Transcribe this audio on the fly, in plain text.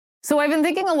So I've been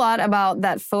thinking a lot about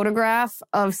that photograph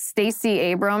of Stacey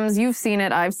Abrams. You've seen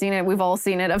it, I've seen it, we've all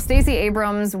seen it, of Stacey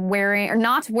Abrams wearing or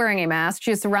not wearing a mask. She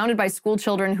is surrounded by school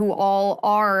children who all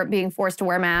are being forced to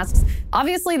wear masks.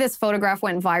 Obviously, this photograph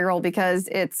went viral because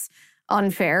it's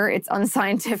unfair, it's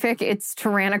unscientific, it's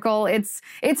tyrannical, it's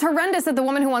horrendous that the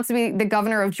woman who wants to be the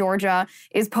governor of Georgia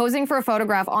is posing for a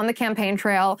photograph on the campaign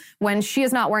trail when she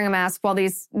is not wearing a mask while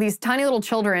these tiny little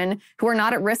children who are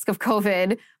not at risk of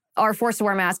COVID are forced to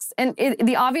wear masks. And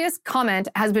the obvious comment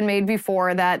has been made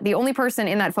before that the only person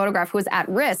in that photograph who is at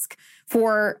risk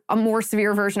for a more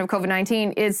severe version of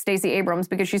COVID-19 is Stacey Abrams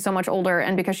because she's so much older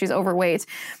and because she's overweight.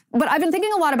 But I've been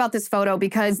thinking a lot about this photo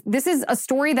because this is a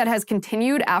story that has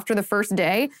continued after the first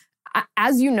day.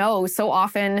 As you know, so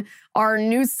often our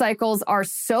news cycles are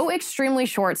so extremely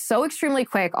short, so extremely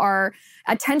quick. Our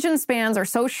attention spans are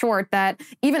so short that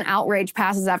even outrage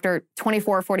passes after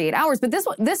 24 or 48 hours. But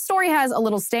this story has a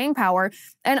little staying power.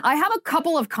 And I have a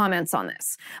couple of comments on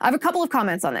this.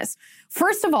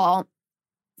 First of all,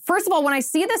 when I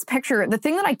see this picture, the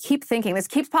thing that I keep thinking, this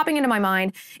keeps popping into my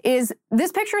mind, is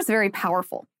this picture is very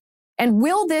powerful. And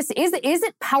is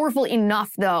it powerful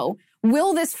enough, though?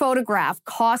 Will this photograph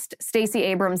cost Stacey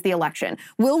Abrams the election?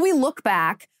 Will we look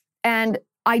back and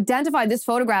identify this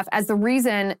photograph as the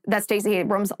reason that Stacey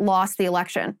Abrams lost the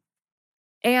election?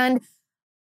 And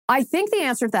I think the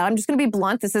answer to that, I'm just going to be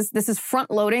blunt. This is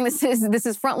front loading. This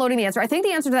is front loading the answer. I think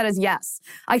the answer to that is yes.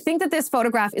 I think that this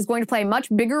photograph is going to play a much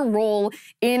bigger role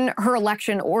in her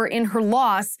election or in her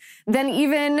loss than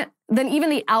even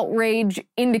the outrage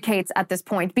indicates at this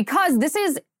point, because this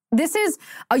is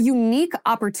a unique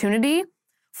opportunity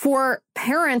for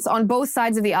parents on both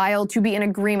sides of the aisle to be in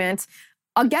agreement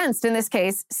against, in this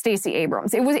case, Stacey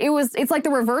Abrams. It's like the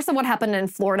reverse of what happened in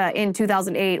Florida in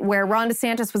 2008, where Ron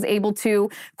DeSantis was able to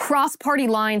cross party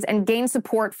lines and gain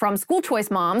support from school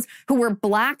choice moms who were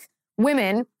Black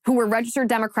women, who were registered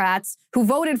Democrats, who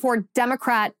voted for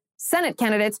Democrat Senate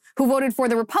candidates, who voted for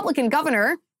the Republican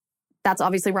governor. That's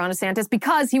obviously Ron DeSantis,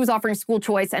 because he was offering school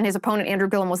choice and his opponent, Andrew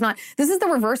Gillum, was not. This is the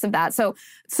reverse of that. So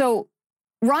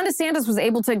Ron DeSantis was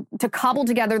able to cobble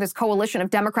together this coalition of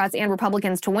Democrats and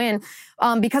Republicans to win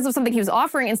because of something he was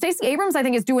offering. And Stacey Abrams, I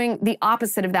think, is doing the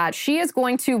opposite of that. She is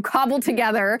going to cobble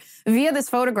together, via this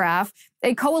photograph,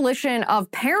 a coalition of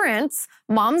parents,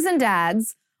 moms and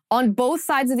dads on both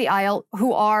sides of the aisle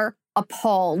who are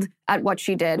appalled at what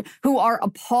she did, who are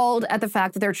appalled at the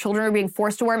fact that their children are being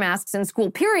forced to wear masks in school,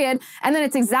 period. And then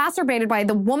it's exacerbated by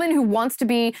the woman who wants to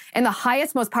be in the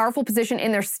highest, most powerful position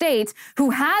in their state,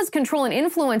 who has control and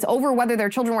influence over whether their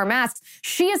children wear masks.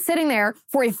 She is sitting there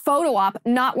for a photo op,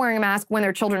 not wearing a mask when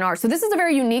their children are. So this is a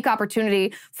very unique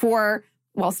opportunity for,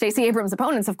 well, Stacey Abrams'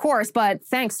 opponents, of course, but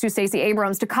thanks to Stacey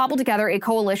Abrams, to cobble together a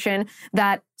coalition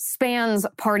that spans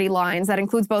party lines, that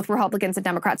includes both Republicans and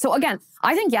Democrats. So again,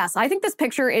 I think this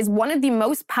picture is one of the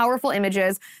most powerful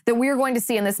images that we are going to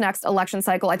see in this next election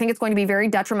cycle. I think it's going to be very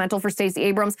detrimental for Stacey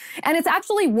Abrams. And it's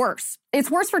actually worse.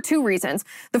 It's worse for two reasons.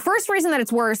 The first reason that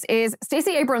it's worse is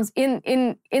Stacey Abrams, in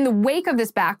the wake of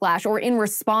this backlash, or in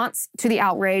response to the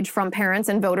outrage from parents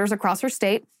and voters across her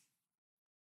state,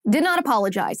 did not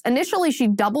apologize. Initially, she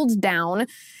doubled down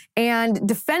and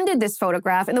defended this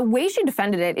photograph. And the way she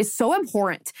defended it is so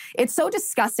abhorrent. It's so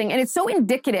disgusting, and it's so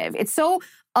indicative. It's so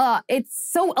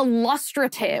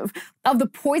illustrative of the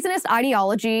poisonous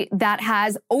ideology that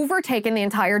has overtaken the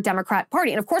entire Democrat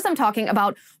Party. And of course, I'm talking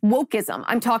about wokeism.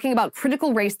 I'm talking about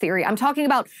critical race theory. I'm talking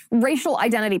about racial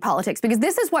identity politics, because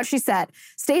this is what she said.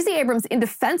 Stacey Abrams, in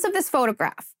defense of this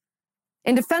photograph,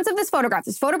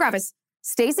 this photograph is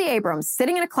Stacey Abrams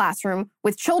sitting in a classroom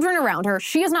with children around her.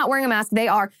 She is not wearing a mask. They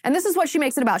are. And this is what she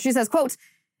makes it about. She says, quote,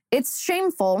 "It's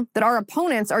shameful that our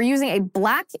opponents are using a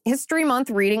Black History Month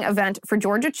reading event for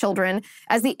Georgia children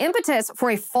as the impetus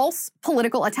for a false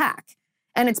political attack.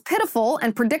 And it's pitiful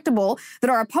and predictable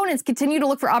that our opponents continue to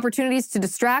look for opportunities to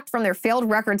distract from their failed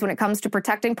records when it comes to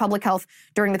protecting public health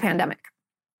during the pandemic."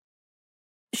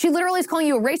 She literally is calling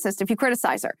you a racist if you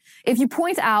criticize her. If you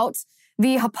point out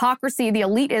the hypocrisy, the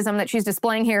elitism that she's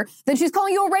displaying here, then she's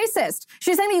calling you a racist.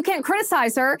 She's saying that you can't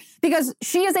criticize her because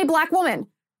she is a Black woman,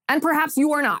 and perhaps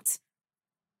you are not.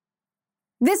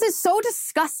 This is so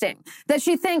disgusting that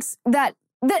she thinks that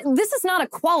this is not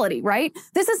equality, right?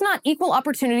 This is not equal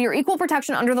opportunity or equal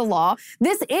protection under the law.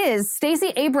 This is Stacey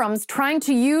Abrams trying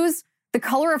to use the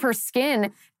color of her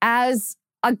skin as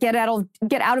a get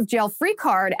out of jail free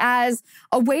card, as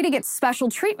a way to get special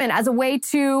treatment, as a way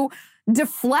to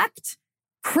deflect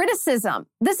criticism.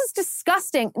 This is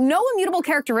disgusting. No immutable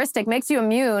characteristic makes you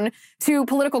immune to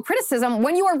political criticism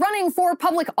when you are running for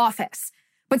public office.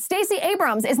 But Stacey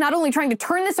Abrams is not only trying to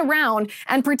turn this around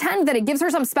and pretend that it gives her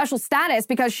some special status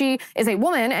because she is a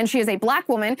woman and she is a black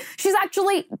woman, she's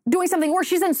actually doing something worse.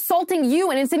 She's insulting you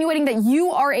and insinuating that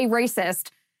you are a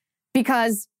racist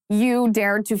because you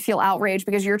dared to feel outraged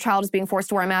because your child is being forced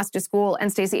to wear a mask to school,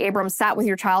 and Stacey Abrams sat with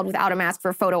your child without a mask for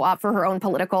a photo op for her own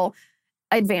political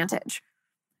advantage.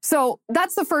 So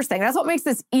that's the first thing. That's what makes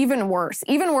this even worse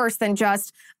than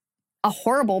just a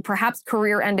horrible, perhaps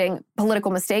career-ending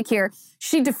political mistake here.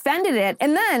 She defended it,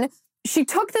 and then she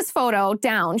took this photo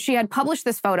down. She had published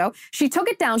this photo. She took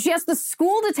it down. She asked the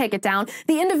school to take it down.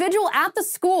 The individual at the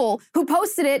school who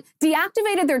posted it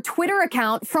deactivated their Twitter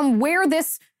account from where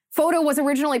this photo was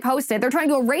originally posted. They're trying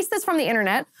to erase this from the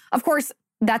internet. Of course,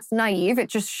 that's naive. It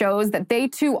just shows that they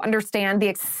too understand the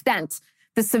extent,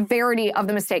 the severity of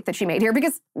the mistake that she made here.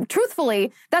 Because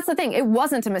truthfully, that's the thing. It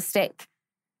wasn't a mistake.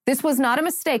 This was not a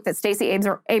mistake that Stacey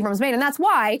Abrams made. And that's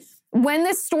why when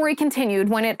this story continued,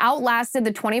 when it outlasted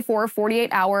the 24,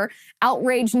 48-hour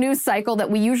outrage news cycle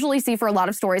that we usually see for a lot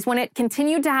of stories, when it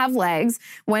continued to have legs,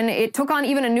 when it took on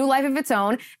even a new life of its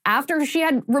own, after she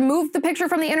had removed the picture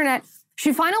from the internet,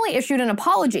 she finally issued an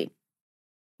apology.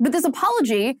 But this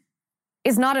apology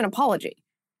is not an apology.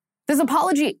 This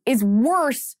apology is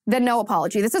worse than no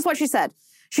apology. This is what she said.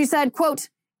 She said, quote,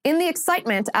 "In the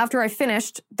excitement after I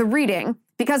finished the reading,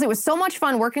 because it was so much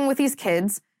fun working with these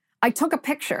kids, I took a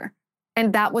picture,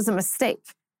 and that was a mistake.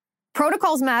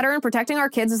 Protocols matter, and protecting our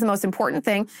kids is the most important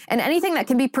thing, and anything that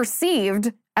can be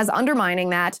perceived as undermining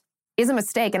that is a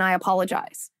mistake, and I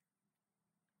apologize."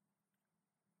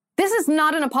 This is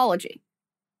not an apology.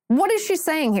 What is she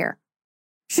saying here?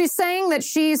 She's saying that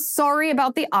she's sorry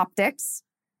about the optics.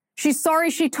 She's sorry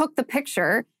she took the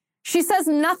picture. She says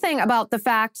nothing about the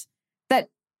fact that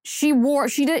she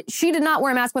did not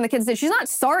wear a mask when the kids did. She's not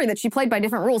sorry that she played by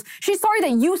different rules. She's sorry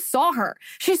that you saw her.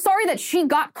 She's sorry that she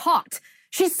got caught.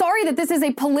 She's sorry that this is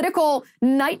a political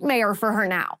nightmare for her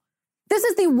now. This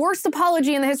is the worst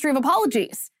apology in the history of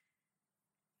apologies.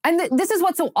 And this is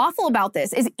what's so awful about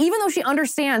this, is even though she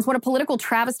understands what a political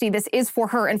travesty this is for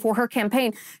her and for her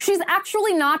campaign, she's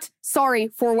actually not sorry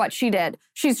for what she did.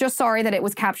 She's just sorry that it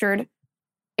was captured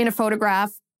in a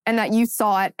photograph and that you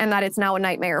saw it and that it's now a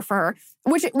nightmare for her,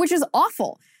 which is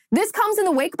awful. This comes in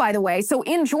the wake, by the way. So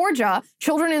in Georgia,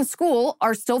 children in school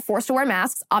are still forced to wear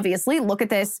masks, obviously. Look at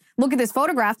this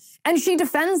photograph. And she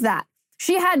defends that.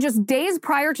 She had just days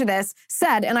prior to this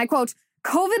said, and I quote,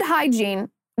 "COVID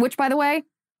hygiene," which, by the way,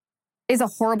 is a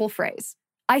horrible phrase.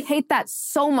 I hate that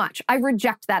so much. I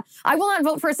reject that. I will not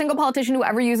vote for a single politician who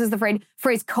ever uses the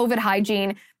phrase COVID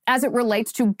hygiene as it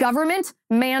relates to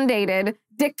government-mandated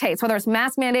dictates, whether it's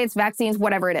mask mandates, vaccines,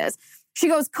 whatever it is. She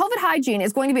goes, "COVID hygiene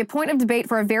is going to be a point of debate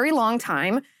for a very long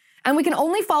time, and we can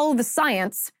only follow the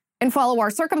science and follow our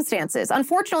circumstances.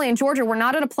 Unfortunately, in Georgia, we're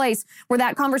not at a place where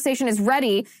that conversation is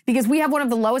ready because we have one of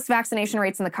the lowest vaccination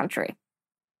rates in the country."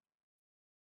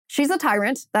 She's a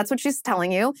tyrant. That's what she's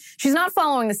telling you. She's not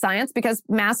following the science because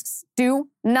masks do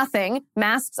nothing.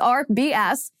 Masks are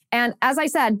BS. And as I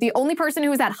said, the only person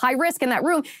who is at high risk in that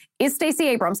room is Stacey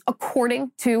Abrams,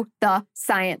 according to the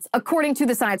science. According to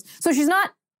the science. So she's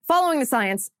not following the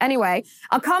science anyway.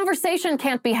 A conversation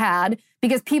can't be had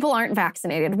because people aren't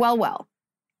vaccinated. Well.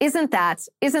 Isn't that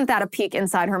a peek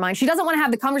inside her mind? She doesn't want to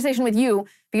have the conversation with you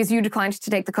because you declined to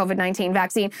take the COVID-19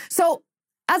 vaccine. So,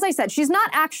 as I said, she's not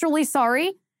actually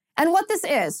sorry. And what this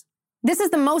is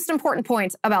the most important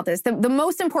point about this. The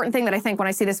most important thing that I think when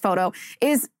I see this photo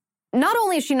is not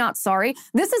only is she not sorry,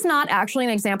 this is not actually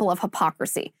an example of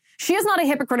hypocrisy. She is not a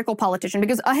hypocritical politician,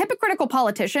 because a hypocritical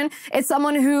politician is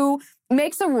someone who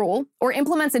makes a rule or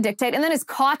implements a dictate and then is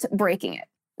caught breaking it,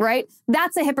 right?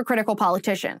 That's a hypocritical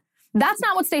politician. That's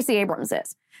not what Stacey Abrams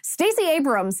is. Stacey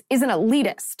Abrams is an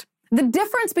elitist. The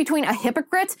difference between a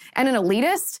hypocrite and an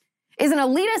elitist is an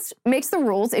elitist makes the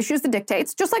rules, issues the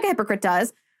dictates, just like a hypocrite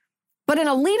does, but an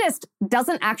elitist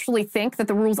doesn't actually think that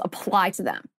the rules apply to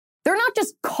them. They're not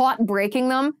just caught breaking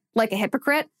them like a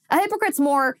hypocrite. A hypocrite's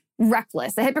more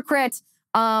reckless. A hypocrite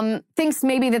thinks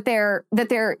maybe that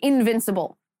they're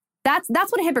invincible. That's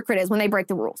what a hypocrite is when they break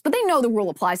the rules, but they know the rule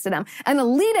applies to them. An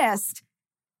elitist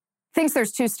thinks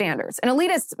there's two standards. An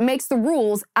elitist makes the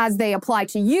rules as they apply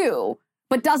to you,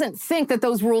 but doesn't think that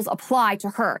those rules apply to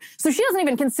her. So she doesn't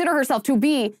even consider herself to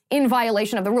be in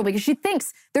violation of the rule because she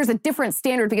thinks there's a different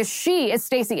standard because she is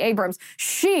Stacey Abrams.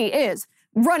 She is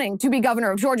running to be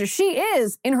governor of Georgia. She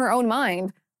is, in her own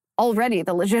mind, already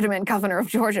the legitimate governor of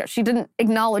Georgia. She didn't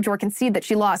acknowledge or concede that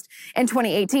she lost in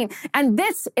 2018. And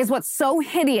this is what's so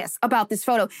hideous about this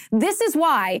photo. This is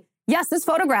why, yes, this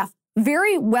photograph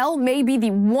very well may be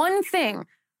the one thing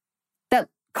that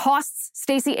costs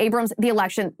Stacey Abrams the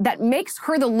election, that makes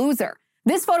her the loser.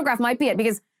 This photograph might be it,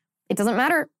 because it doesn't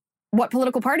matter what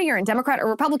political party you're in, Democrat or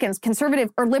Republicans,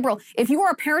 conservative or liberal. If you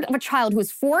are a parent of a child who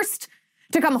is forced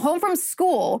to come home from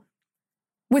school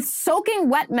with soaking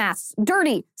wet masks,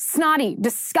 dirty, snotty,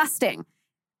 disgusting,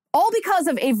 all because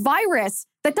of a virus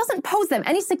that doesn't pose them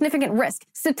any significant risk,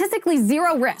 statistically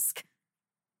zero risk,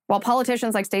 while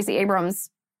politicians like Stacey Abrams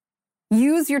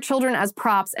use your children as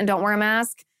props and don't wear a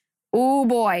mask, oh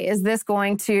boy, is this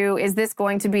going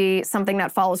to be something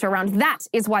that follows her around? That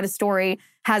is why the story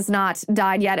has not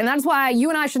died yet. And that's why you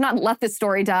and I should not let this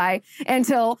story die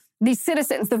until the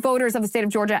citizens, the voters of the state of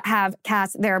Georgia, have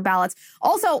cast their ballots.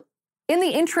 Also, in the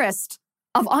interest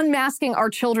of unmasking our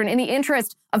children, in the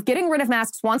interest of getting rid of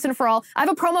masks once and for all, I have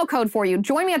a promo code for you.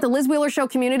 Join me at the Liz Wheeler Show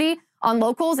community on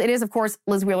Locals. It is, of course,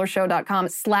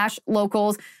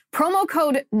 lizwheelershow.com/locals. Promo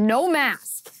code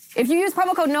NOMASK. If you use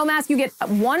promo code NOMASK, you get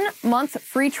 1 month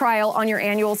free trial on your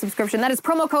annual subscription. That is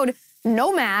promo code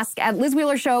NOMASK at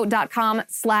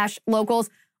lizwheelershow.com/locals.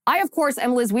 I, of course,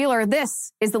 am Liz Wheeler.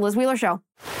 This is the Liz Wheeler Show.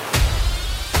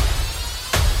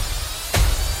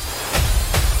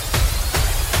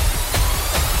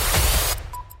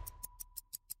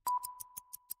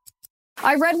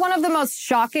 I read one of the most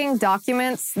shocking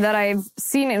documents that I've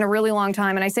seen in a really long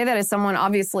time. And I say that as someone,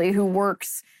 obviously, who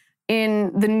works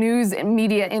in the news and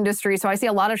media industry. So I see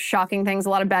a lot of shocking things, a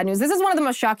lot of bad news. This is one of the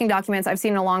most shocking documents I've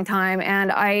seen in a long time.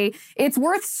 And it's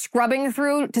worth scrubbing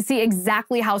through to see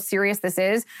exactly how serious this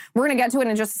is. We're going to get to it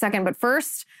in just a second. But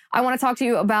first, I want to talk to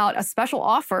you about a special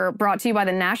offer brought to you by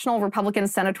the National Republican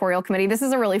Senatorial Committee. This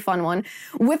is a really fun one.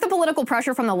 With the political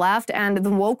pressure from the left and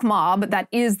the woke mob that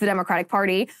is the Democratic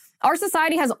Party, our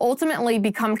society has ultimately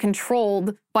become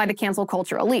controlled by the cancel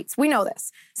culture elites. We know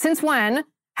this. Since when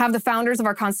have the founders of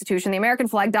our Constitution, the American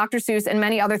flag, Dr. Seuss, and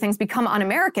many other things become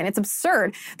un-American? It's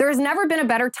absurd. There has never been a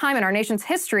better time in our nation's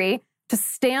history to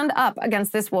stand up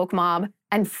against this woke mob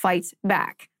and fight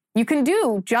back. You can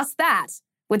do just that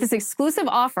with this exclusive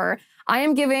offer I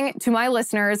am giving to my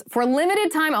listeners for a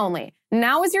limited time only.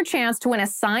 Now is your chance to win a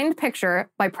signed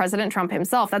picture by President Trump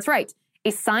himself. That's right. A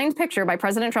signed picture by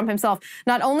President Trump himself.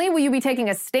 Not only will you be taking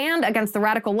a stand against the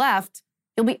radical left,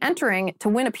 you'll be entering to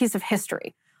win a piece of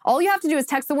history. All you have to do is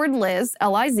text the word Liz,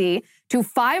 L-I-Z, to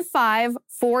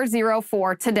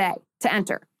 55404 today to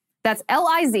enter. That's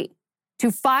L-I-Z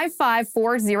to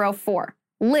 55404.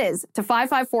 Liz to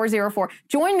 55404.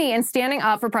 Join me in standing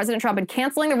up for President Trump and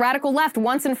canceling the radical left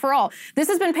once and for all. This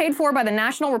has been paid for by the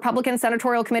National Republican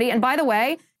Senatorial Committee. And by the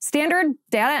way, standard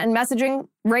data and messaging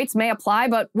rates may apply,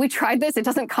 but we tried this. It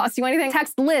doesn't cost you anything.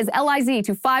 Text Liz, L-I-Z,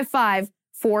 to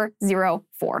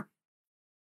 55404.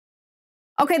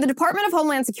 Okay, the Department of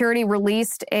Homeland Security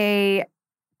released a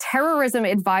terrorism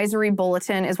advisory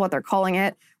bulletin, is what they're calling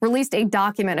it, released a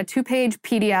document, a 2-page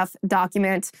PDF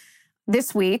document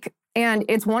this week. And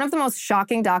it's one of the most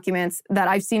shocking documents that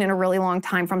I've seen in a really long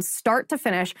time, from start to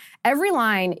finish. Every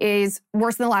line is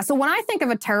worse than the last. So when I think of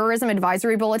a terrorism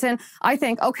advisory bulletin, I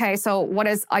think, okay, so what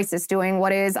is ISIS doing?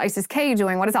 What is ISIS-K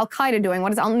doing? What is Al-Qaeda doing?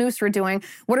 What is al-Nusra doing?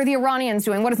 What are the Iranians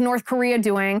doing? What is North Korea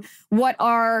doing? What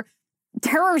are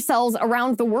terror cells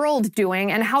around the world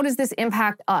doing? And how does this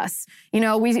impact us? You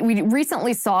know, we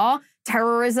recently saw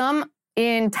terrorism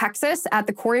in Texas at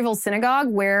the Coreyville Synagogue,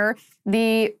 where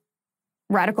the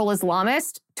radical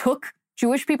Islamists took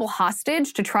Jewish people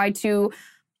hostage to try to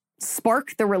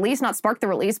negotiate the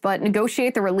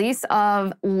release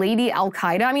of Lady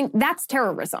Al-Qaeda. I mean, that's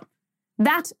terrorism.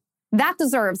 That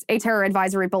deserves a terror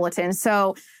advisory bulletin.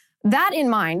 So that in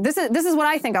mind, this is what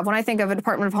I think of when I think of a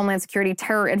Department of Homeland Security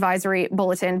terror advisory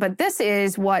bulletin. But this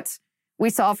is what we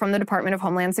saw from the Department of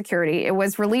Homeland Security. It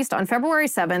was released on February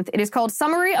 7th. It is called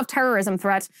Summary of Terrorism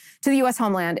Threat to the U.S.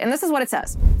 Homeland. And this is what it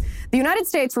says. The United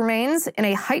States remains in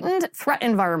a heightened threat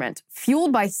environment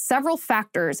fueled by several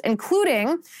factors,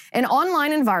 including an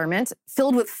online environment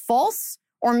filled with false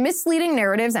or misleading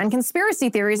narratives and conspiracy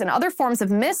theories and other forms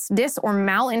of mis, dis, or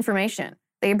malinformation.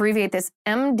 They abbreviate this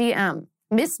MDM,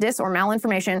 mis, dis, or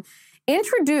malinformation,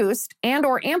 introduced and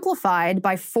or amplified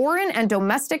by foreign and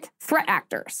domestic threat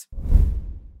actors.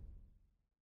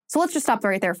 So let's just stop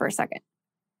right there for a second.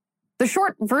 The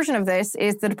short version of this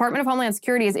is the Department of Homeland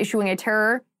Security is issuing a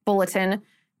terror bulletin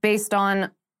based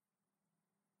on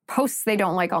posts they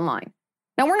don't like online.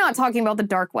 Now, we're not talking about the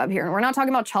dark web here. We're not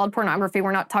talking about child pornography.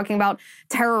 We're not talking about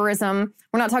terrorism.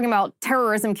 We're not talking about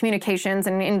terrorism communications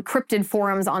and encrypted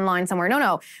forums online somewhere.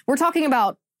 No. We're talking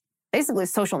about basically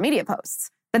social media posts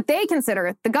that they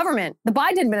consider the government, the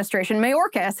Biden administration,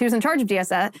 Mayorkas, who's in charge of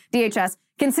DHS,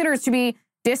 considers to be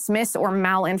dismiss or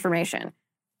malinformation.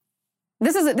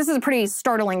 This is a pretty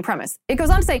startling premise. It goes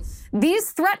on to say,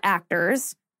 these threat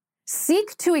actors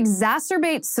seek to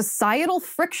exacerbate societal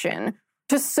friction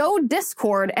to sow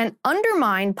discord and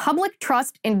undermine public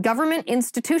trust in government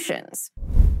institutions.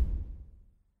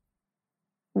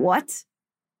 What?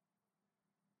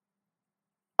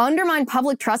 Undermine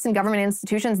public trust in government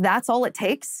institutions, that's all it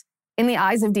takes in the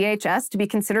eyes of DHS to be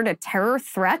considered a terror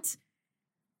threat?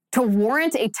 To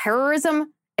warrant a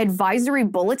terrorism advisory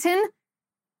bulletin?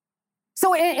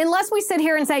 So unless we sit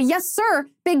here and say, yes, sir,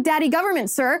 big daddy government,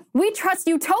 sir, we trust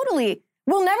you totally.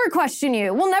 We'll never question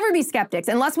you. We'll never be skeptics.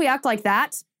 Unless we act like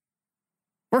that,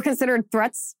 we're considered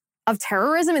threats of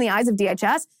terrorism in the eyes of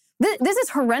DHS. This is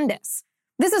horrendous.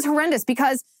 This is horrendous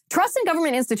because trust in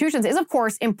government institutions is, of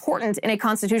course, important in a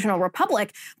constitutional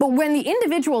republic. But when the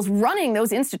individuals running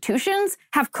those institutions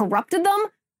have corrupted them,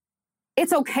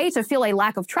 it's okay to feel a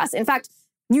lack of trust. In fact,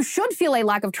 you should feel a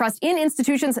lack of trust in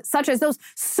institutions such as those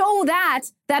so that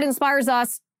inspires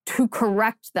us to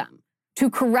correct them, to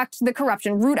correct the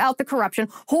corruption, root out the corruption,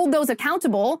 hold those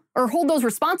accountable or hold those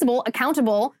responsible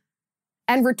accountable,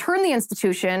 and return the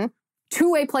institution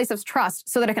to a place of trust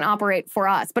so that it can operate for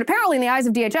us. But apparently in the eyes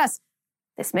of DHS,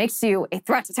 this makes you a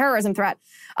threat, a terrorism threat.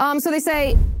 So they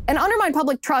say, and undermine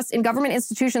public trust in government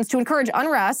institutions to encourage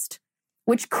unrest,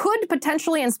 which could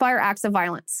potentially inspire acts of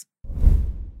violence.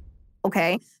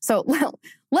 Okay, so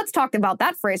let's talk about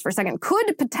that phrase for a second.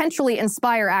 Could potentially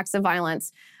inspire acts of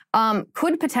violence.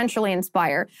 Could potentially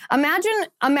inspire. Imagine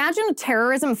a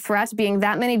terrorism threat being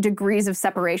that many degrees of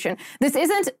separation. This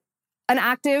isn't an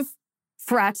active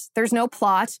threat. There's no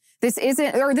plot. This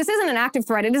isn't an active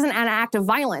threat. It isn't an act of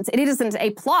violence. It isn't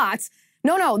a plot.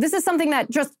 No, this is something that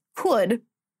just could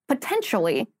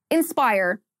potentially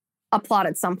inspire a plot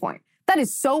at some point. That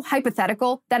is so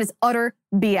hypothetical. That is utter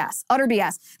BS. Utter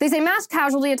BS. They say mass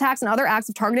casualty attacks and other acts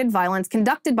of targeted violence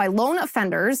conducted by lone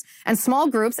offenders and small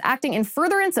groups acting in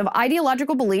furtherance of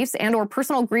ideological beliefs and or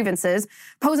personal grievances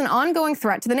pose an ongoing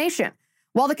threat to the nation.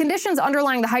 While the conditions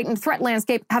underlying the heightened threat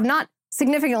landscape have not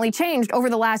significantly changed over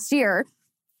the last year.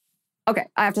 Okay,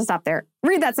 I have to stop there.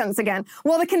 Read that sentence again.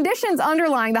 While the conditions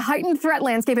underlying the heightened threat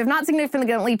landscape have not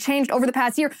significantly changed over the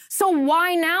past year, so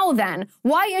why now then?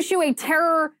 Why issue a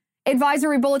terror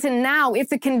advisory bulletin now if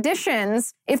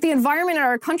the environment in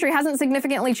our country hasn't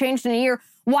significantly changed in a year?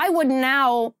 Why would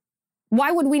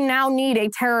we now need a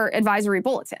terror advisory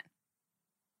bulletin?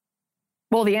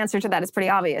 Well, the answer to that is pretty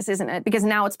obvious, isn't it? Because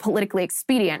now it's politically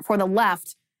expedient for the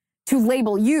left to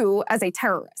label you as a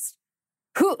terrorist.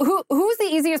 Who's the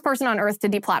easiest person on earth to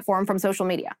deplatform from social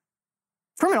media?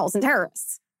 Criminals and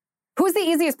terrorists. Who's the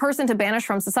easiest person to banish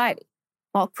from society?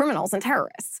 Well, criminals and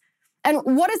terrorists. And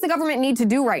what does the government need to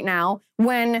do right now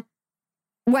when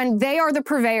they are the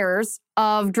purveyors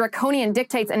of draconian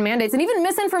dictates and mandates and even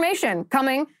misinformation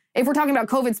coming, if we're talking about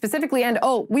COVID specifically, and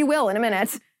we will in a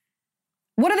minute.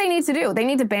 What do they need to do? They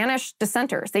need to banish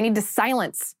dissenters. They need to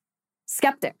silence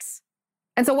skeptics.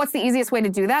 And so what's the easiest way to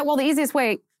do that? Well, the easiest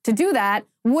way to do that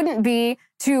wouldn't be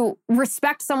to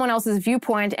respect someone else's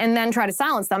viewpoint and then try to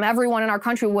silence them. Everyone in our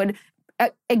country would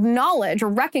acknowledge or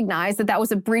recognize that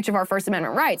was a breach of our First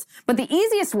Amendment rights. But the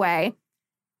easiest way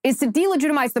is to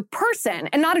delegitimize the person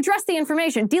and not address the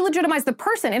information. Delegitimize the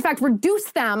person. In fact,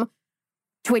 reduce them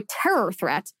to a terror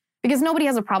threat, because nobody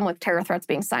has a problem with terror threats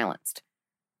being silenced.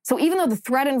 So even though the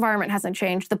threat environment hasn't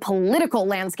changed, the political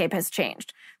landscape has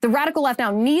changed. The radical left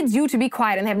now needs you to be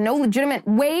quiet, and they have no legitimate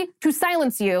way to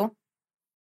silence you.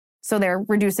 So they're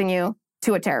reducing you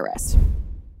to a terrorist.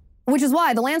 Which is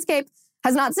why the landscape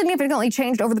has not significantly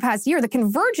changed over the past year. The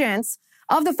convergence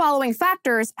of the following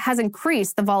factors has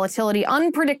increased the volatility,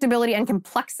 unpredictability, and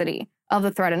complexity of the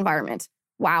threat environment.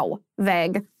 Wow,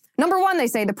 vague. Number one, they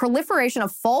say the proliferation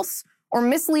of false or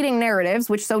misleading narratives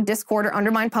which sow discord or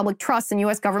undermine public trust in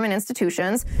U.S. government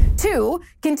institutions. 2,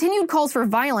 continued calls for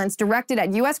violence directed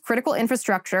at U.S. critical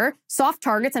infrastructure, soft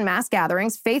targets and mass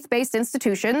gatherings, faith-based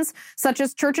institutions such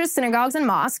as churches, synagogues, and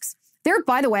mosques. There,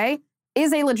 by the way,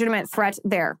 is a legitimate threat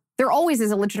there. There always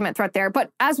is a legitimate threat there,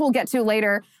 but as we'll get to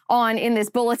later on in this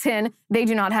bulletin, they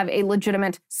do not have a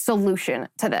legitimate solution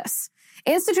to this.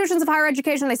 Institutions of higher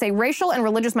education, they say racial and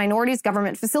religious minorities,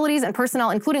 government facilities, and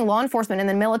personnel, including law enforcement and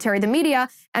the military, the media,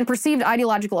 and perceived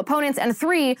ideological opponents. And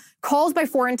 3, calls by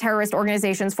foreign terrorist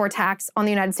organizations for attacks on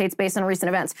the United States based on recent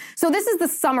events. So this is the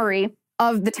summary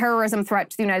of the terrorism threat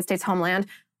to the United States homeland,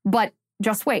 but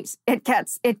just wait, it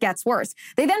gets worse.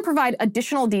 They then provide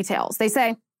additional details. They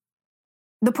say,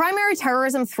 the primary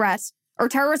terrorism threat or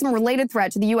terrorism-related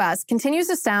threat to the U.S. continues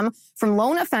to stem from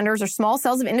lone offenders or small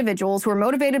cells of individuals who are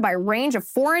motivated by a range of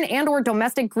foreign and or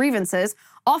domestic grievances,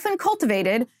 often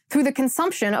cultivated through the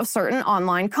consumption of certain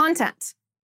online content.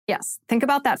 Yes, think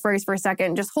about that phrase for a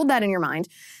second. Just hold that in your mind.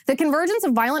 The convergence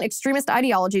of violent extremist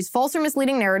ideologies, false or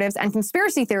misleading narratives, and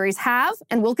conspiracy theories have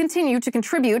and will continue to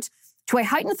contribute to a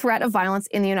heightened threat of violence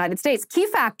in the United States. Key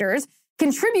factors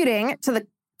contributing to the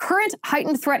current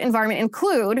heightened threat environment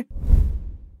include,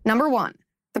 number one,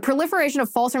 the proliferation of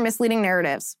false or misleading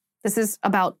narratives. This is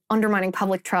about undermining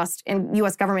public trust in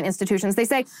U.S. government institutions. They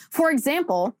say, for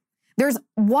example, there's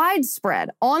widespread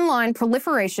online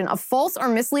proliferation of false or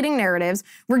misleading narratives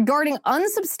regarding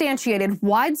unsubstantiated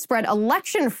widespread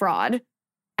election fraud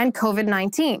and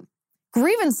COVID-19.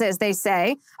 Grievances, they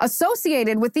say,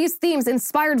 associated with these themes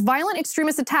inspired violent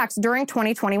extremist attacks during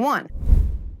 2021.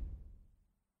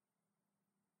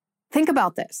 Think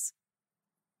about this.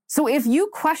 So if you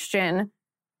question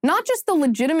not just the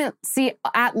legitimacy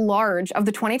at large of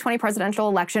the 2020 presidential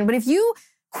election, but if you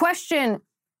question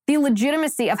the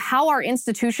legitimacy of how our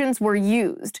institutions were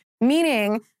used,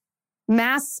 meaning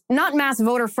not mass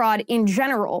voter fraud in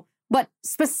general, but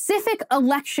specific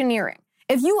electioneering.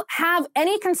 If you have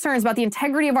any concerns about the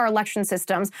integrity of our election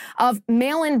systems, of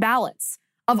mail-in ballots,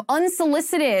 of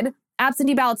unsolicited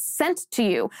absentee ballots sent to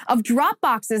you, of drop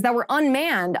boxes that were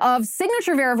unmanned, of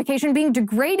signature verification being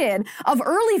degraded, of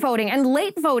early voting and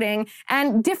late voting,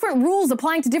 and different rules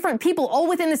applying to different people all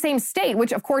within the same state,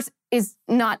 which of course is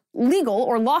not legal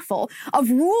or lawful, of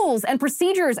rules and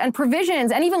procedures and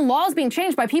provisions and even laws being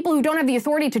changed by people who don't have the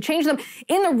authority to change them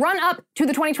in the run-up to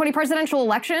the 2020 presidential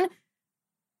election,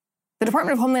 the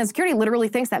Department of Homeland Security literally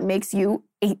thinks that makes you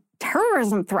a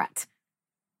terrorism threat.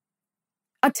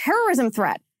 A terrorism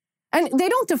threat. And they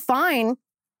don't define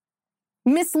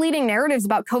misleading narratives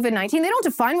about COVID-19. They don't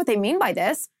define what they mean by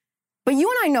this. But you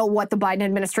and I know what the Biden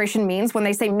administration means when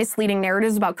they say misleading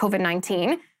narratives about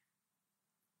COVID-19.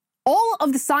 All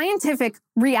of the scientific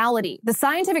reality, the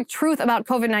scientific truth about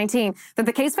COVID-19, that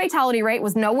the case fatality rate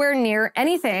was nowhere near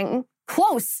anything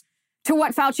close to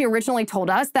what Fauci originally told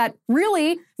us, that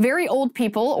really very old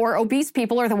people or obese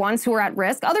people are the ones who are at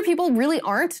risk. Other people really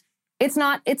aren't.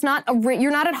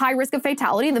 You're not at high risk of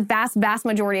fatality, the vast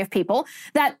majority of people.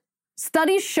 That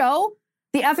studies show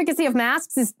the efficacy of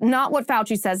masks is not what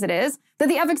Fauci says it is, that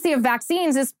the efficacy of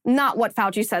vaccines is not what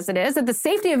Fauci says it is, that the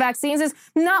safety of vaccines is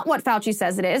not what Fauci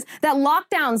says it is, that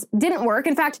lockdowns didn't work.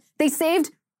 In fact, they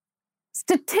saved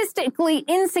statistically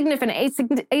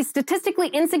insignificant, a statistically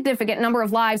insignificant number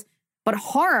of lives, but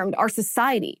harmed our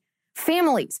society,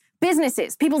 families,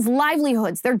 businesses, people's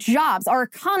livelihoods, their jobs, our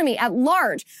economy at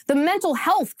large. The mental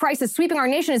health crisis sweeping our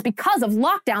nation is because of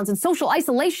lockdowns and social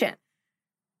isolation.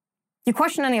 You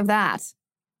question any of that,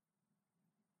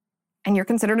 and you're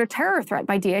considered a terror threat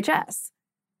by DHS.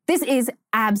 This is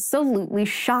absolutely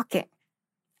shocking.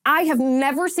 I have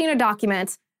never seen a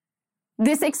document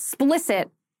this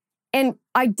explicit in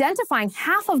identifying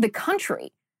half of the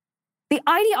country, the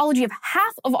ideology of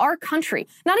half of our country,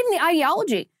 not even the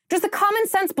ideology, just the common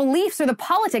sense beliefs or the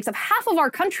politics of half of our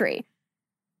country.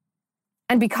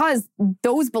 And because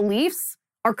those beliefs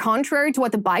are contrary to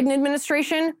what the Biden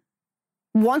administration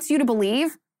wants you to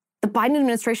believe, the Biden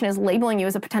administration is labeling you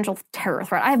as a potential terror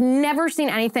threat. I have never seen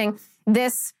anything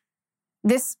this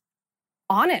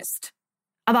honest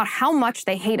about how much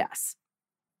they hate us,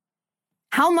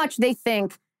 how much they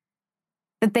think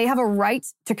that they have a right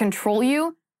to control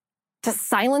you, to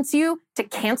silence you, to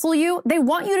cancel you. They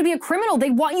want you to be a criminal. They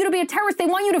want you to be a terrorist. They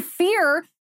want you to fear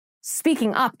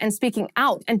speaking up and speaking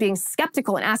out and being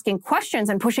skeptical and asking questions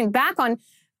and pushing back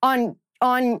on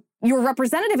your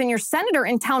representative and your senator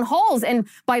in town halls and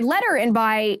by letter and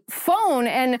by phone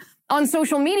and on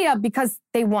social media, because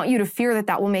they want you to fear that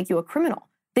that will make you a criminal.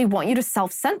 They want you to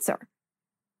self-censor.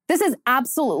 This is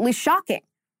absolutely shocking.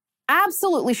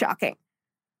 Absolutely shocking.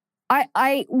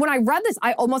 When I read this,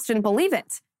 I almost didn't believe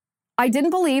it. I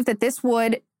didn't believe that this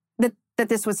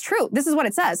was true. This is what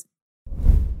it says.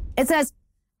 It says,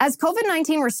 as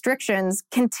COVID-19 restrictions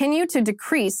continue to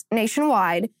decrease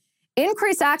nationwide,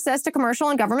 increased access to commercial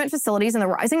and government facilities and the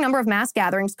rising number of mass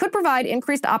gatherings could provide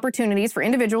increased opportunities for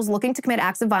individuals looking to commit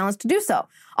acts of violence to do so,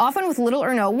 often with little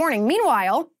or no warning.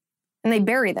 Meanwhile, and they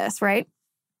bury this, right?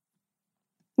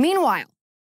 Meanwhile,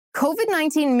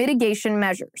 COVID-19 mitigation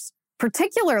measures,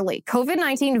 particularly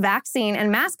COVID-19 vaccine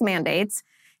and mask mandates,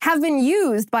 have been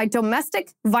used by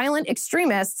domestic violent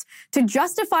extremists to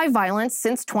justify violence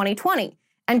since 2020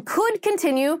 and could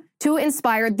continue to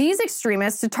inspire these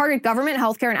extremists to target government,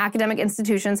 healthcare, and academic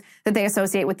institutions that they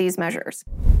associate with these measures.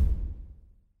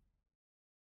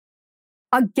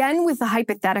 Again, with the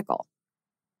hypothetical.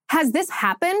 Has this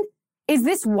happened? Is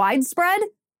this widespread?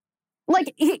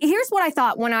 Like, here's what I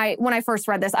thought when I first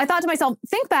read this. I thought to myself,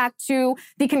 think back to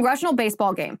the congressional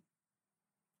baseball game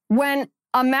when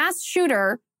a mass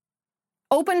shooter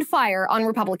opened fire on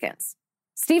Republicans.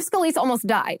 Steve Scalise almost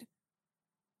died.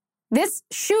 This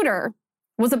shooter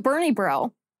was a Bernie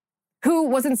bro who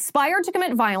was inspired to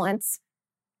commit violence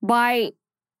by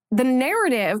the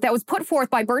narrative that was put forth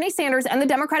by Bernie Sanders and the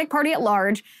Democratic Party at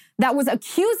large that was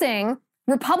accusing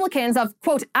Republicans of,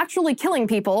 quote, actually killing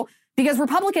people because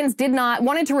Republicans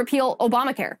wanted to repeal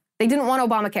Obamacare. They didn't want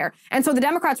Obamacare. And so the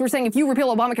Democrats were saying, if you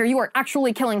repeal Obamacare, you are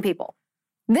actually killing people.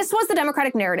 This was the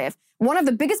Democratic narrative. One of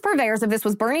the biggest purveyors of this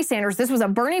was Bernie Sanders. This was a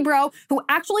Bernie bro who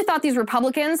actually thought these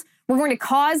Republicans were going to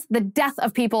cause the death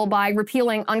of people by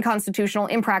repealing unconstitutional,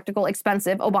 impractical,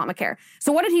 expensive Obamacare.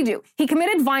 So what did he do? He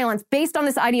committed violence based on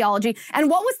this ideology. And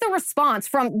what was the response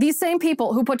from these same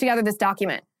people who put together this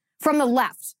document? From the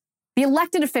left, the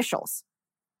elected officials,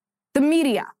 the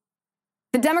media,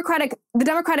 the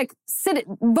Democratic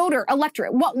voter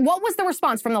electorate. What was the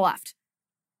response from the left?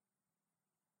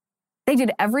 They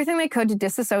did everything they could to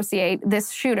disassociate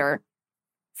this shooter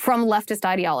from leftist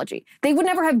ideology. They would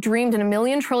never have dreamed in a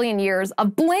million trillion years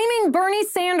of blaming Bernie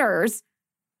Sanders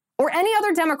or any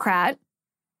other Democrat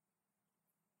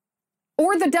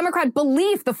or the Democrat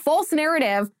belief, the false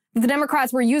narrative the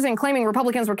Democrats were using, claiming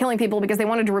Republicans were killing people because they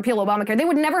wanted to repeal Obamacare. They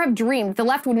would never have dreamed, the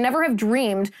left would never have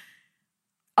dreamed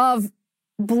of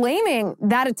blaming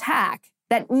that attack,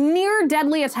 that near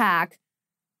deadly attack,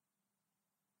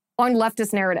 on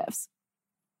leftist narratives.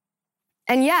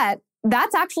 And yet,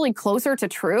 that's actually closer to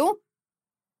true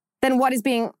than what is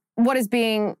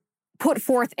being put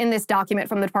forth in this document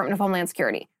from the Department of Homeland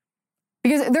Security.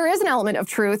 Because there is an element of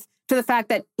truth to the fact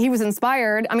that he was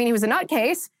inspired. I mean, he was a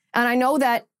nutcase, and I know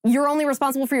that you're only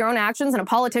responsible for your own actions, and a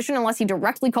politician, unless he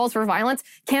directly calls for violence,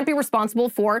 can't be responsible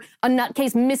for a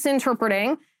nutcase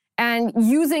misinterpreting and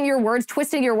using your words,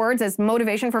 twisting your words as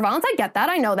motivation for violence. I get that.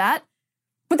 I know that.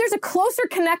 But there's a closer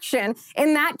connection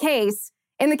in that case,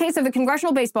 in the case of the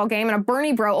congressional baseball game and a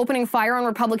Bernie bro opening fire on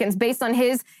Republicans based on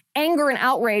his anger and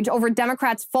outrage over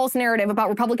Democrats' false narrative about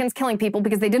Republicans killing people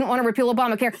because they didn't want to repeal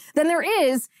Obamacare, than there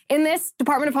is in this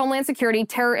Department of Homeland Security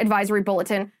terror advisory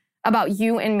bulletin about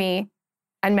you and me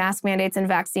and mask mandates and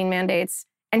vaccine mandates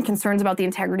and concerns about the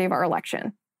integrity of our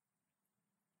election.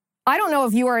 I don't know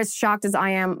if you are as shocked as I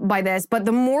am by this, but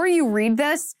the more you read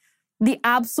this, the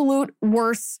absolute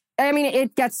worst. I mean,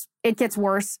 it gets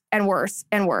worse and worse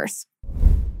and worse.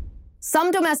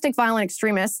 Some domestic violent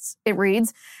extremists, it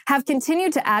reads, have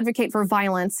continued to advocate for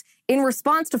violence in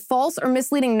response to false or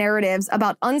misleading narratives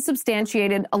about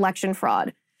unsubstantiated election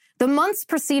fraud. The months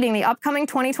preceding the upcoming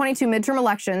 2022 midterm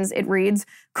elections, it reads,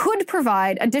 could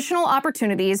provide additional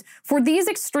opportunities for these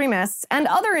extremists and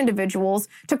other individuals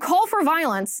to call for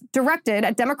violence directed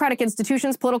at Democratic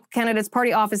institutions, political candidates,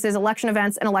 party offices, election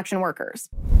events, and election workers.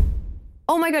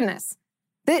 Oh my goodness.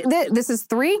 This is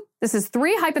three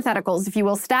hypotheticals, if you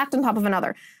will, stacked on top of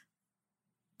another.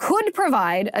 Could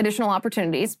provide additional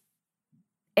opportunities,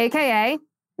 AKA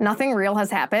nothing real has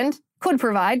happened. Could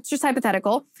provide, it's just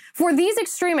hypothetical, for these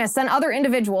extremists and other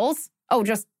individuals,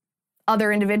 just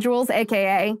other individuals,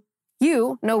 AKA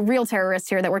you, no real terrorists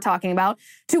here that we're talking about,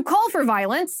 to call for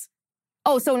violence.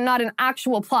 So not an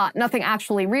actual plot, nothing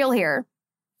actually real here,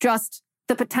 just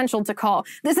the potential to call.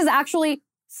 This is actually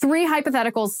three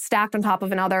hypotheticals stacked on top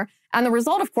of another. And the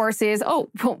result, of course, is,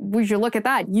 would you look at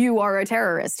that? You are a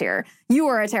terrorist here. You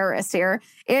are a terrorist here.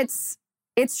 It's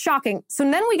shocking. So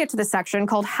then we get to the section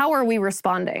called How Are We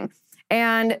Responding?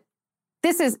 And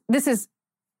this is,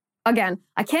 again,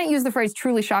 I can't use the phrase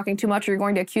truly shocking too much or you're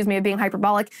going to accuse me of being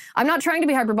hyperbolic. I'm not trying to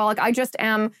be hyperbolic. I just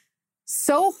am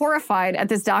so horrified at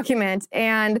this document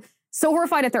and so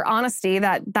horrified at their honesty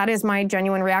that is my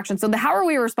genuine reaction. So the How Are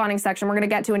We Responding section we're going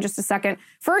to get to in just a second.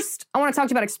 First, I want to talk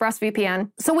to you about ExpressVPN.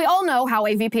 So we all know how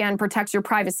a VPN protects your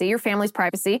privacy, your family's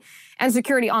privacy, and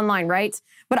security online, right?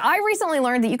 But I recently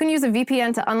learned that you can use a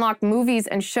VPN to unlock movies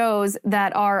and shows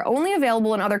that are only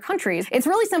available in other countries. It's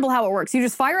really simple how it works. You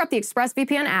just fire up the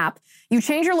ExpressVPN app, you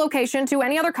change your location to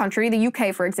any other country, the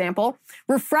UK, for example,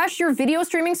 refresh your video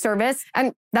streaming service,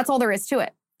 and that's all there is to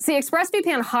it. See,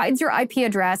 ExpressVPN hides your IP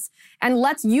address and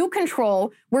lets you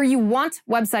control where you want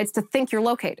websites to think you're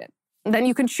located. Then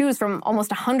you can choose from almost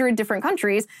 100 different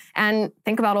countries and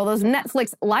think about all those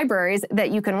Netflix libraries that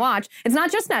you can watch. It's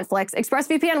not just Netflix.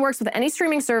 ExpressVPN works with any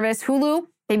streaming service, Hulu,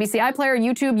 ABC iPlayer,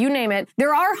 YouTube, you name it.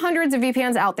 There are hundreds of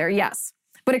VPNs out there, yes.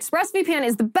 But ExpressVPN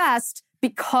is the best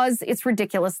because it's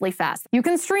ridiculously fast. You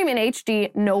can stream in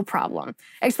HD, no problem.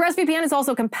 ExpressVPN is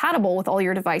also compatible with all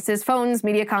your devices, phones,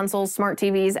 media consoles, smart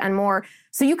TVs, and more.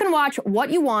 So you can watch what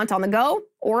you want on the go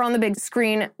or on the big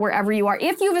screen wherever you are.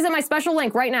 If you visit my special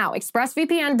link right now,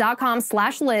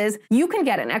 expressvpn.com/Liz, you can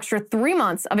get an extra 3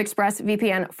 months of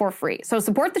ExpressVPN for free. So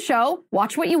support the show,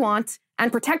 watch what you want,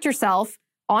 and protect yourself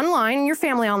online and your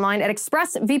family online at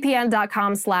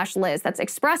expressvpn.com/Liz. That's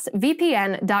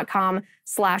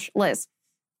expressvpn.com/Liz.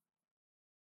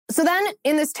 So then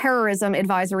in this terrorism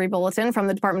advisory bulletin from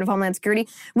the Department of Homeland Security,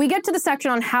 we get to the section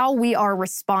on how we are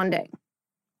responding.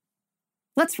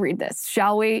 Let's read this,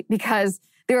 shall we? Because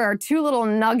there are two little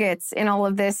nuggets in all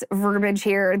of this verbiage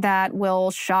here that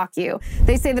will shock you.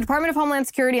 They say the Department of Homeland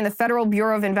Security and the Federal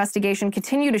Bureau of Investigation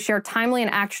continue to share timely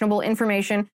and actionable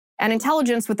information and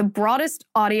intelligence with the broadest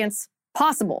audience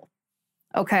possible.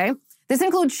 Okay? This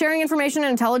includes sharing information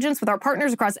and intelligence with our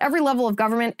partners across every level of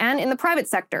government and in the private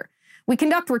sector. We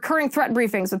conduct recurring threat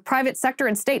briefings with private sector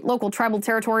and state, local, tribal,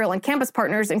 territorial, and campus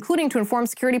partners, including to inform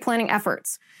security planning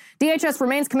efforts. DHS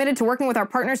remains committed to working with our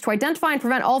partners to identify and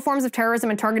prevent all forms of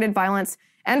terrorism and targeted violence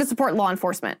and to support law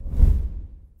enforcement.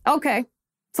 Okay,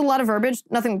 it's a lot of verbiage,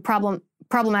 nothing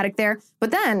problematic there. But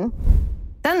then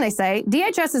they say,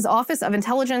 DHS's Office of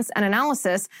Intelligence and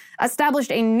Analysis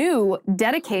established a new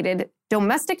dedicated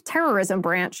domestic terrorism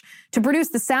branch to produce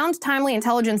the sound, timely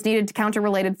intelligence needed to counter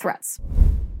related threats.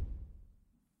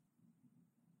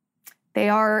 They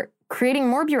are creating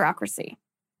more bureaucracy.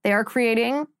 They are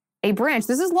creating a branch.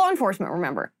 This is law enforcement,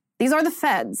 remember. These are the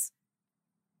feds.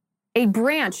 A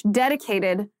branch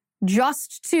dedicated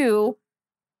just to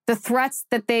the threats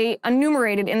that they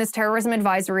enumerated in this terrorism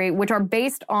advisory, which are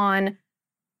based on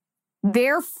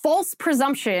their false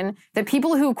presumption that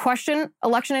people who question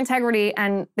election integrity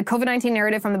and the COVID-19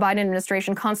 narrative from the Biden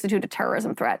administration constitute a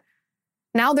terrorism threat.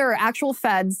 Now there are actual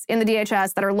feds in the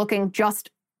DHS that are looking just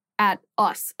at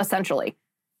us, essentially.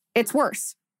 It's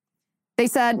worse. They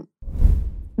said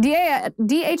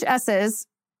DHS's,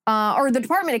 or the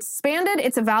department expanded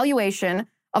its evaluation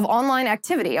of online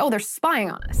activity. Oh, they're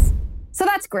spying on us. So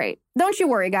that's great. Don't you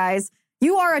worry, guys.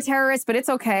 You are a terrorist, but it's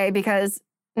okay because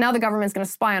now the government's going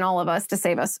to spy on all of us to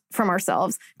save us from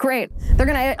ourselves. Great. They're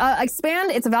going to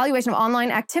expand its evaluation of online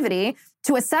activity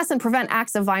to assess and prevent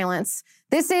acts of violence.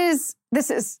 This is,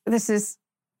 it's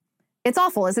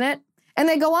awful, isn't it? And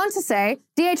they go on to say,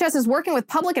 DHS is working with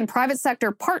public and private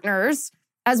sector partners,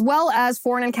 as well as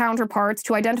foreign counterparts,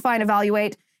 to identify and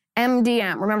evaluate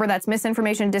MDM. Remember, that's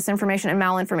misinformation, disinformation, and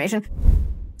malinformation.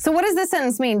 So what does this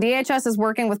sentence mean? DHS is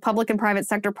working with public and private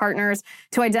sector partners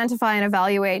to identify and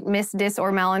evaluate mis, dis,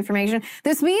 or malinformation.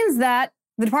 This means that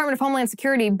the Department of Homeland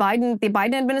Security, the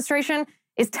Biden administration,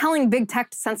 is telling big tech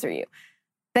to censor you.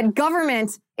 That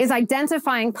government is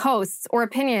identifying posts or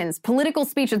opinions, political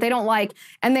speech that they don't like,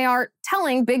 and they are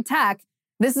telling big tech,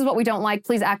 this is what we don't like,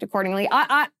 please act accordingly.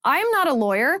 I'm not a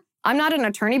lawyer, I'm not an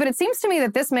attorney, but it seems to me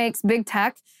that this makes big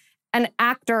tech an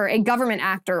actor, a government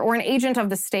actor, or an agent of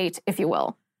the state, if you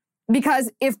will. Because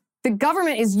if the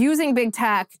government is using big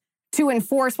tech to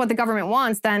enforce what the government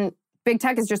wants, then big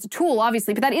tech is just a tool,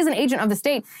 obviously, but that is an agent of the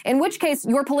state, in which case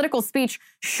your political speech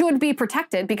should be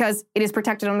protected because it is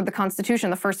protected under the Constitution,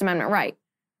 the First Amendment right.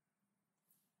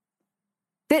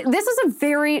 This is a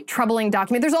very troubling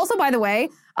document. There's also, by the way,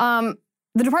 the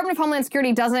Department of Homeland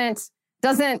Security doesn't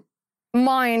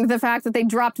mind the fact that they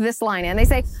dropped this line in. They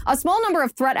say, a small number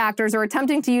of threat actors are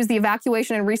attempting to use the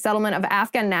evacuation and resettlement of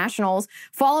Afghan nationals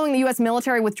following the U.S.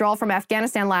 military withdrawal from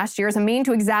Afghanistan last year as a mean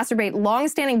to exacerbate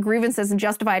longstanding grievances and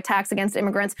justify attacks against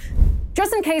immigrants.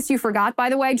 Just in case you forgot, by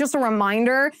the way, just a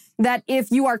reminder that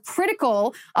if you are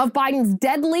critical of Biden's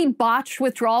deadly botched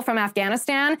withdrawal from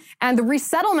Afghanistan and the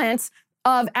resettlement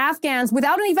of Afghans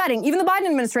without any vetting, even the Biden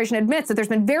administration admits that there's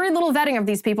been very little vetting of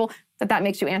these people, that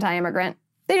makes you anti-immigrant.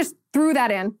 They just threw it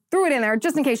in there,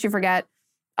 just in case you forget.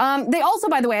 They also,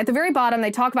 by the way, at the very bottom,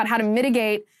 they talk about how to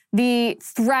mitigate the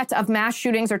threat of mass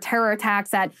shootings or terror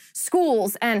attacks at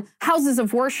schools and houses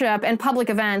of worship and public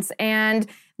events. And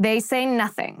they say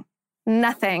nothing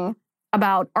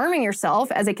about arming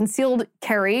yourself as a concealed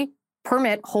carry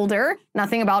permit holder,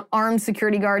 nothing about armed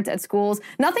security guards at schools,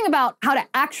 nothing about how to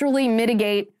actually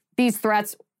mitigate these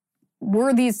threats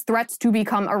were these threats to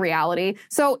become a reality.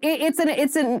 So it's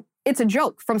a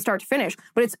joke from start to finish,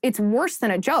 but it's worse than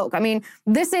a joke. I mean,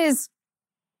 this is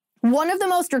one of the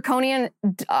most draconian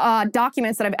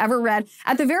documents that I've ever read.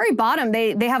 At the very bottom,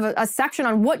 they have a section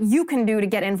on what you can do to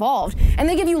get involved. And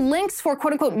they give you links for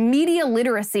quote unquote media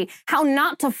literacy, how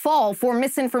not to fall for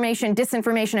misinformation,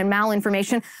 disinformation, and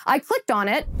malinformation. I clicked on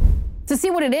it to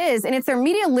see what it is, and it's their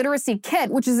media literacy kit,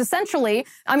 which is essentially,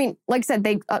 I mean, like I said,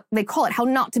 they call it how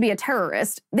not to be a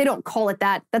terrorist. They don't call it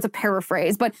that. That's a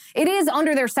paraphrase, but it is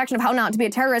under their section of how not to be a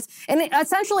terrorist. And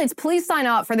essentially, it's please sign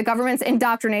up for the government's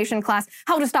indoctrination class,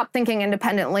 how to stop thinking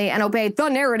independently and obey the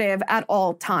narrative at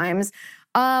all times.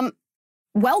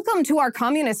 Welcome to our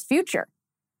communist future.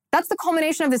 That's the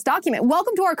culmination of this document.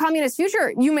 Welcome to our communist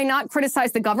future. You may not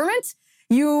criticize the government.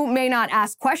 You may not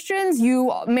ask questions.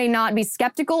 You may not be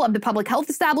skeptical of the public health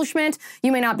establishment.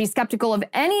 You may not be skeptical of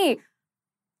any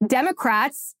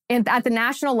Democrats at the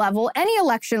national level, any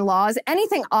election laws,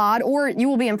 anything odd, or you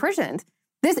will be imprisoned.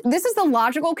 This is the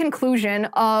logical conclusion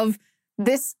of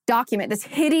this document, this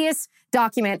hideous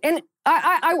document. And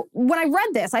when I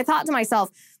read this, I thought to myself,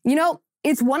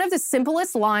 it's one of the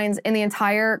simplest lines in the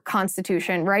entire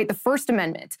Constitution, right? The First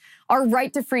Amendment, our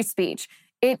right to free speech.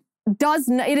 It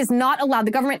is not allowed.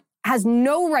 The government has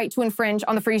no right to infringe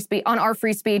on our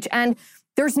free speech, and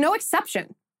there's no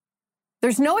exception.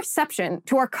 There's no exception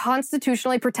to our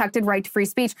constitutionally protected right to free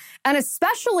speech, and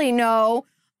especially no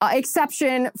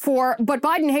exception but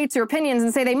Biden hates your opinions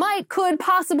and say they could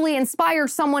possibly inspire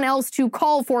someone else to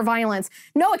call for violence.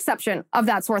 No exception of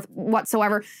that sort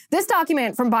whatsoever. This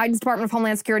document from Biden's Department of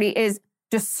Homeland Security is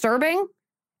disturbing,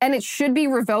 and it should be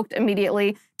revoked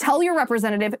immediately. Tell your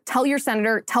representative, tell your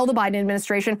senator, tell the Biden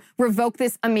administration, revoke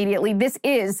this immediately. This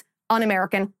is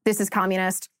un-American. This is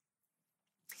communist.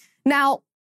 Now,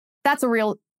 that's a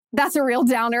real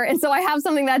downer. And so I have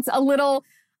something that's a little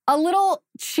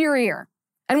cheerier.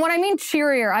 And when I mean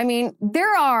cheerier, I mean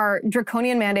there are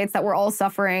draconian mandates that we're all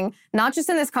suffering, not just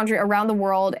in this country, around the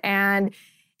world. And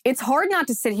it's hard not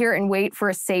to sit here and wait for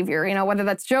a savior, whether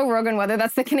that's Joe Rogan, whether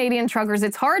that's the Canadian truckers.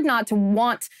 It's hard not to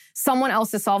want someone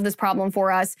else to solve this problem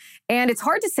for us. And it's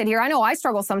hard to sit here. I know I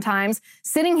struggle sometimes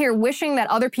sitting here wishing that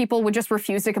other people would just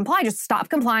refuse to comply. Just stop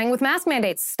complying with mask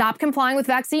mandates. Stop complying with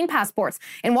vaccine passports.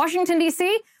 In Washington,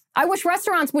 D.C., I wish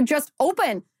restaurants would just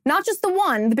open, not just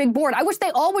the big board. I wish they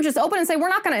all would just open and say, we're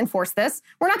not going to enforce this.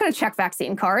 We're not going to check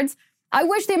vaccine cards. I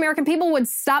wish the American people would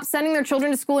stop sending their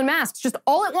children to school in masks just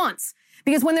all at once.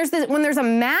 Because when there's a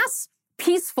mass,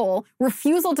 peaceful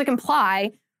refusal to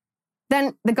comply,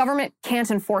 then the government can't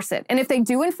enforce it. And if they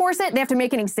do enforce it, they have to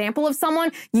make an example of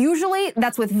someone. Usually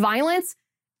that's with violence,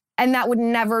 and that would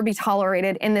never be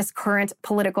tolerated in this current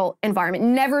political environment.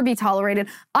 Never be tolerated.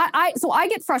 So I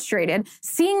get frustrated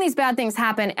seeing these bad things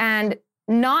happen and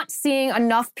not seeing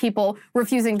enough people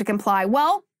refusing to comply.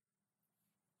 Well,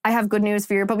 I have good news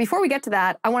for you. But before we get to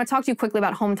that, I want to talk to you quickly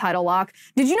about home title lock.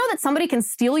 Did you know that somebody can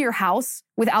steal your house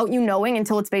without you knowing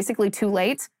until it's basically too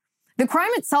late? The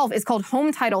crime itself is called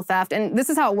home title theft, and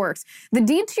this is how it works. The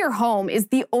deed to your home is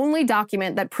the only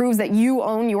document that proves that you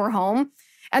own your home.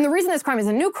 And the reason this crime is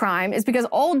a new crime is because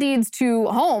all deeds to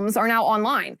homes are now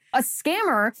online. A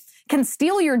scammer can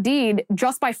steal your deed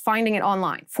just by finding it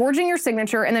online, forging your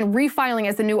signature, and then refiling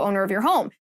as the new owner of your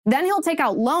home. Then he'll take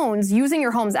out loans using your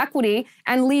home's equity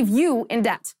and leave you in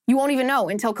debt. You won't even know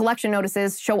until collection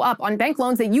notices show up on bank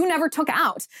loans that you never took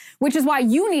out, which is why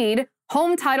you need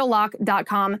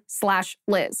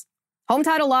HomeTitleLock.com/Liz. Home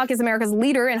Title Lock is America's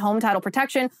leader in home title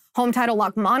protection. Home Title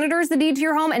Lock monitors the deed to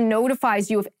your home and notifies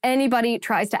you if anybody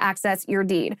tries to access your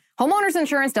deed. Homeowners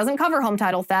insurance doesn't cover home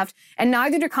title theft, and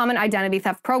neither do common identity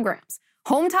theft programs.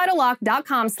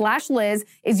 HomeTitleLock.com/Liz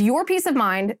is your peace of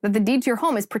mind that the deed to your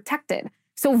home is protected.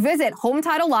 So visit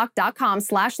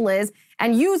HomeTitleLock.com/Liz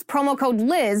and use promo code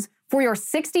Liz for your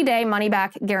 60-day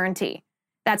money-back guarantee.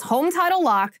 That's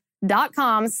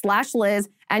HomeTitleLock.com/Liz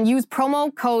and use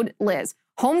promo code Liz.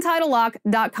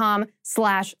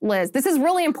 HomeTitleLock.com/Liz. This is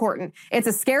really important. It's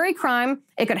a scary crime.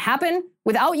 It could happen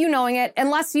without you knowing it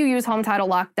unless you use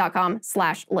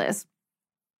HomeTitleLock.com/Liz.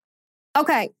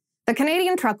 Okay, the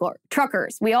Canadian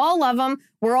truckers. We all love them.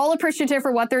 We're all appreciative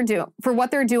for what they're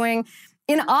doing.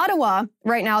 In Ottawa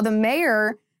right now, the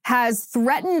mayor has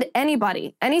threatened any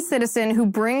citizen who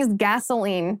brings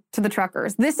gasoline to the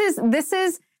truckers. This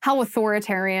is how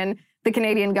authoritarian the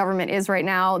Canadian government is right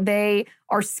now. They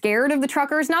are scared of the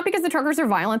truckers, not because the truckers are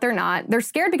violent, they're not. They're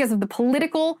scared because of the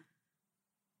political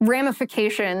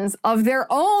ramifications of their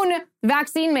own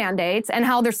vaccine mandates and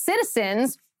how their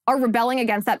citizens are rebelling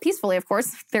against that peacefully. Of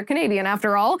course, they're Canadian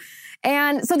after all.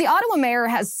 And so the Ottawa mayor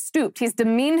has stooped. He's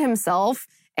demeaned himself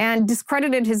and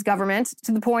discredited his government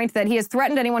to the point that he has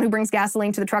threatened anyone who brings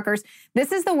gasoline to the truckers.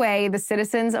 This is the way the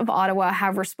citizens of Ottawa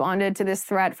have responded to this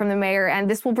threat from the mayor, and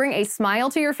this will bring a smile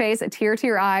to your face, a tear to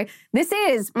your eye. This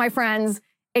is, my friends,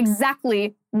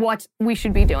 exactly what we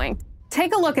should be doing.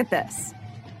 Take a look at this.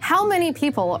 How many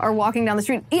people are walking down the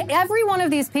street? Every one of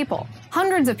these people,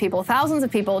 hundreds of people, thousands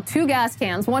of people, 2 gas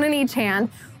cans, 1 in each hand,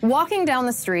 walking down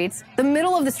the streets, the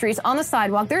middle of the streets, on the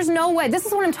sidewalk. There's no way. This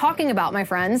is what I'm talking about, my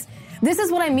friends. This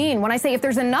is what I mean when I say if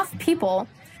there's enough people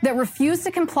that refuse to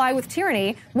comply with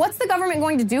tyranny, what's the government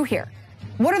going to do here?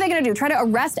 What are they going to do? Try to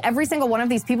arrest every single one of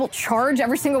these people, charge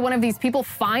every single one of these people,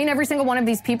 fine every single one of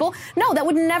these people? No, that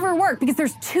would never work because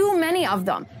there's too many of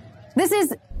them. This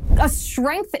is a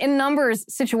strength in numbers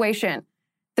situation.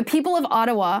 The people of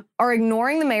Ottawa are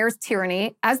ignoring the mayor's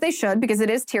tyranny, as they should, because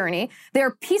it is tyranny.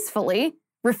 They're peacefully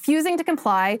refusing to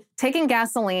comply, taking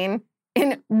gasoline,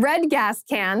 in red gas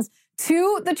cans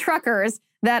to the truckers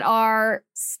that are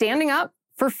standing up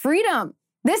for freedom.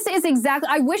 This is exactly,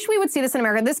 I wish we would see this in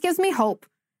America. This gives me hope.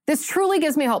 This truly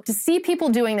gives me hope to see people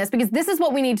doing this, because this is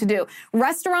what we need to do.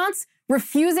 Restaurants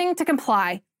refusing to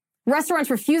comply. Restaurants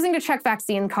refusing to check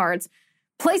vaccine cards.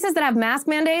 Places that have mask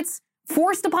mandates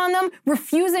forced upon them,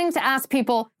 refusing to ask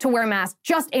people to wear masks.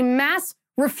 Just a mass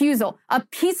refusal, a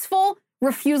peaceful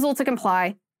refusal to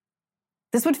comply.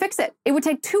 This would fix it. It would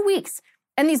take 2 weeks.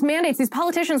 And these mandates, these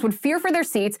politicians would fear for their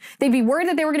seats. They'd be worried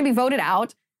that they were going to be voted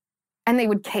out, and they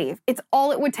would cave. It's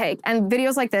all it would take. And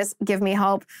videos like this give me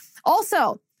hope.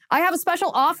 Also, I have a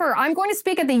special offer. I'm going to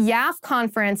speak at the YAF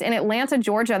conference in Atlanta,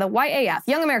 Georgia, the YAF,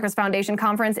 Young America's Foundation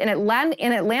conference in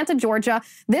Atlanta, Georgia,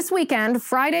 this weekend,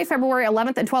 Friday, February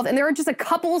 11th and 12th. And there are just a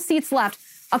couple seats left,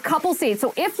 a couple seats.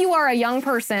 So if you are a young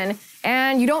person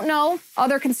and you don't know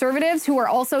other conservatives who are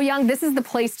also young, this is the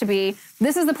place to be.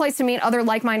 This is the place to meet other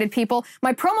like-minded people.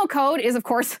 My promo code is, of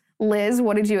course, Liz.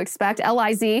 What did you expect?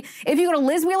 L-I-Z. If you go to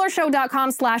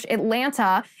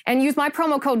lizwheelershow.com/Atlanta and use my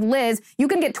promo code Liz, you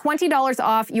can get $20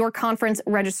 off your conference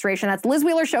registration. That's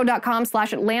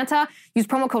lizwheelershow.com/Atlanta. Use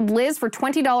promo code Liz for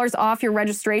 $20 off your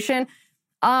registration.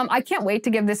 I can't wait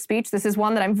to give this speech. This is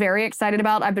one that I'm very excited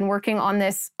about. I've been working on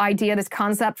this idea, this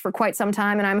concept for quite some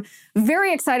time, and I'm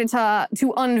very excited to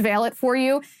unveil it for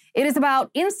you. It is about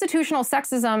institutional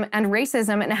sexism and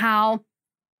racism and how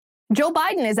Joe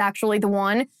Biden is actually the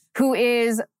one who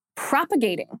is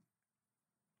propagating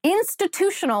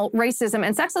institutional racism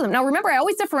and sexism. Now, remember, I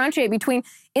always differentiate between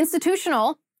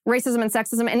institutional racism and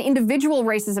sexism and individual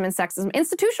racism and sexism.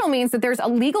 Institutional means that there's a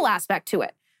legal aspect to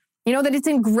it. You know, that it's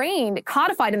ingrained,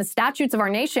 codified in the statutes of our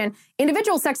nation.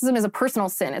 Individual sexism is a personal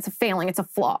sin. It's a failing. It's a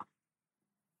flaw.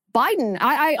 Biden,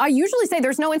 I usually say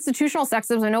there's no institutional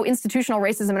sexism and no institutional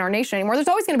racism in our nation anymore. There's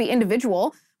always going to be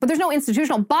individual, but there's no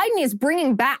institutional. Biden is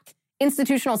bringing back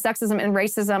institutional sexism and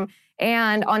racism.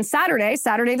 And on Saturday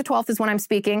the 12th is when I'm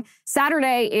speaking.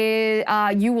 Saturday is,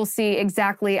 you will see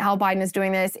exactly how Biden is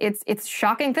doing this. It's a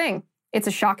shocking thing. It's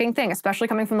a shocking thing, especially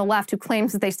coming from the left who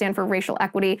claims that they stand for racial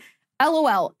equity.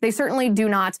 LOL, they certainly do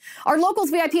not. Our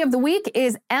Locals VIP of the week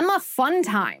is Emma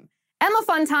Funtime. Emma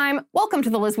Funtime, welcome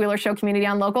to the Liz Wheeler Show community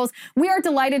on Locals. We are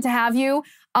delighted to have you.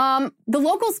 The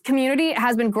Locals community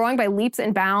has been growing by leaps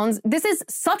and bounds. This is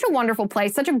such a wonderful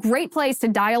place, such a great place to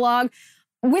dialogue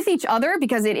with each other,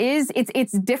 because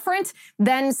it's different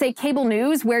than, say, cable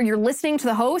news where you're listening to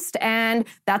the host and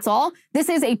that's all. This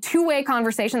is a two-way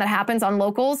conversation that happens on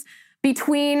Locals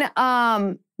between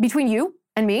you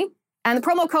and me. And the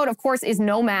promo code, of course, is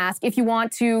no mask. If you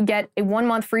want to get a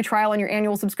 1-month free trial on your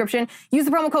annual subscription, use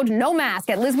the promo code no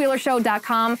mask at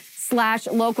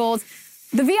lizwheelershow.com/locals.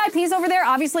 The VIPs over there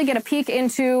obviously get a peek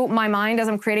into my mind as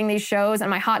I'm creating these shows and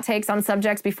my hot takes on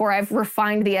subjects before I've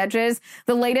refined the edges.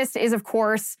 The latest is, of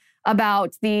course,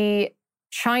 about the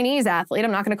Chinese athlete.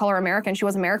 I'm not going to call her American. She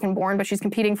was American born, but she's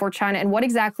competing for China, and what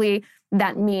exactly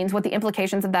that means, what the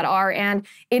implications of that are. And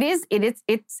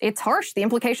it's harsh. The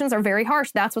implications are very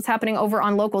harsh. That's what's happening over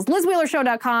on Locals.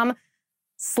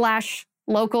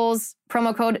 lizwheelershow.com/Locals,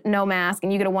 promo code no mask,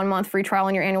 and you get a 1-month free trial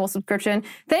on your annual subscription.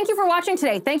 Thank you for watching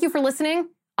today. Thank you for listening.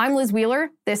 I'm Liz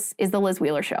Wheeler. This is the Liz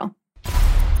Wheeler Show.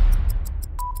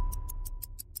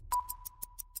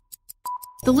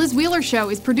 The Liz Wheeler Show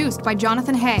is produced by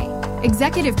Jonathan Hay,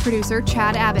 executive producer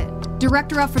Chad Abbott,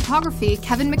 director of photography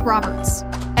Kevin McRoberts,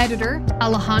 editor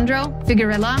Alejandro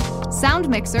Figueroa, sound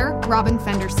mixer Robin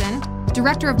Fenderson,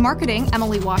 director of marketing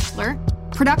Emily Washler,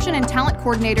 production and talent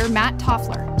coordinator Matt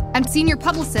Toffler, and senior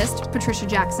publicist Patricia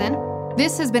Jackson.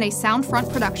 This has been a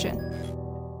Soundfront production.